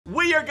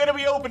we are gonna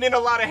be opening a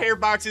lot of hair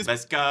boxes.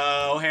 Let's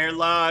go, hair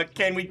luck.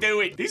 Can we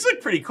do it? These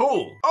look pretty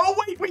cool. Oh,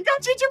 wait, we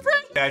got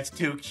gingerbread. That's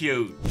too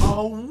cute.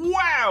 Oh,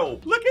 wow.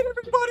 Look at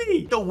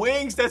everybody. The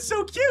wings, that's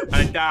so cute.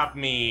 Adopt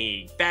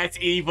me. That's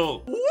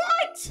evil.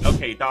 What?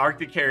 Okay, the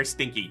Arctic hair is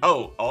stinky.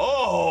 Oh,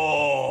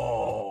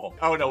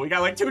 no, we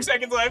got like 2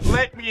 seconds left.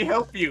 Let me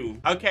help you.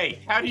 Okay,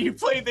 how do you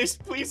play this?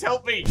 Please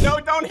help me. No,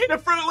 don't hit a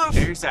Fruit Loop.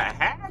 There's a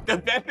hack, the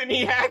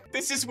Bethany hack.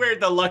 This is where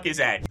the luck is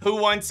at. Who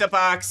wants a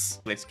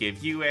box? Let's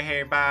give you a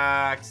hair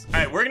box. All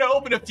right, we're gonna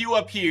open a few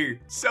up here.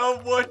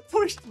 Someone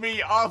pushed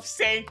me off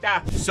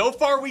Santa. So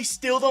far, we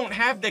still don't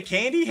have the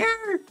candy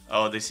hair.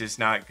 Oh, this is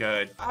not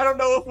good. I don't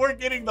know if we're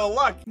getting the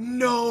luck.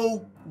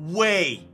 No way.